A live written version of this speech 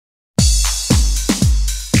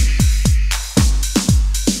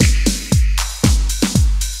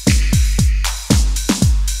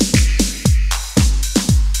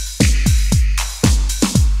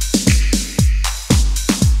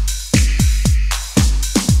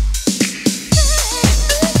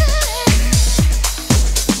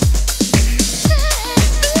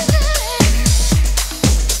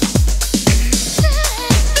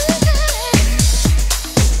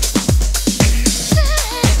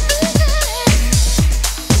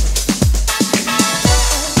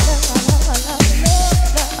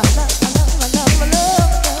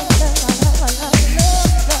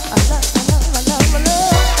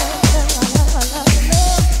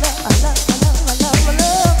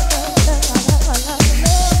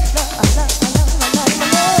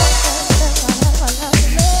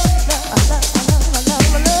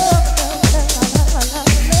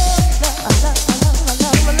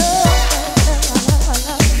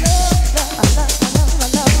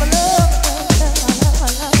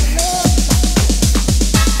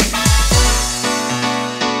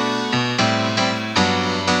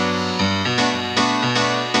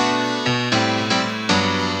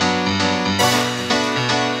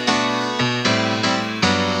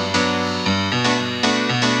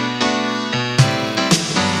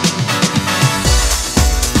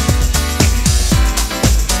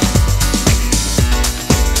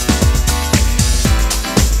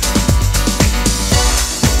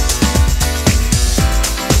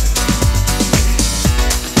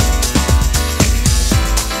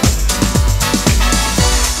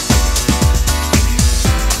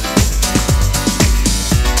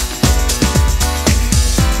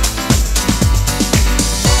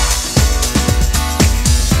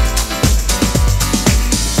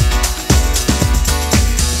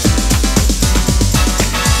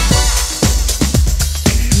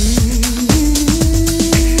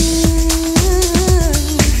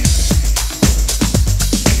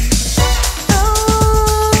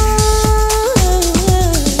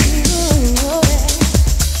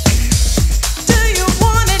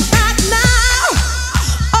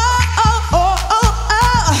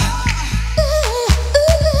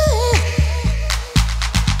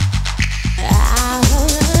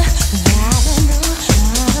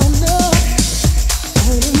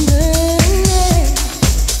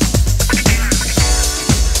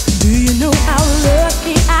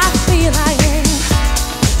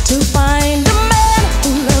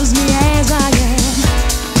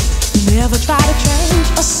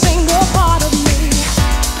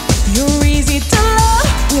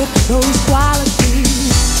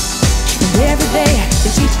qualities. And every day you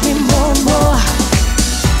teach me more and more.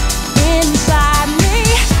 Inside me,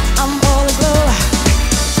 I'm all aglow.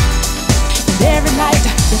 And every night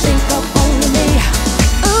you think of only me.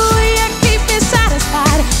 Ooh, you keep me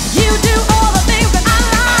satisfied. You do all the things that I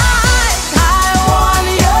like. I want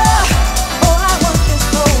you. Oh, I want you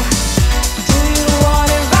so. Do you want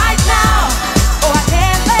it right now? Oh, I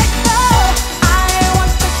can't let go. I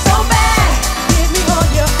want you so bad. Give me all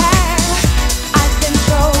your hand. I can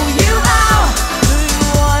show you how. Do you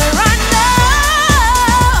want it right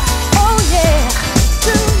now? Oh yeah.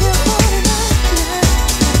 Do you want it right now?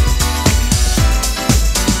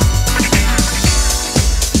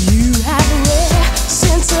 You have a rare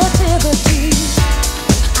sensitivity.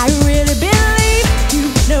 I really believe you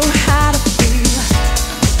know how to feel.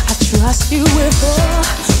 I trust you with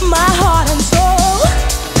all my heart and soul.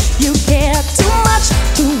 You care too much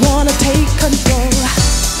to wanna take control.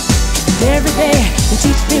 And every day you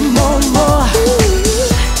teach me more and more.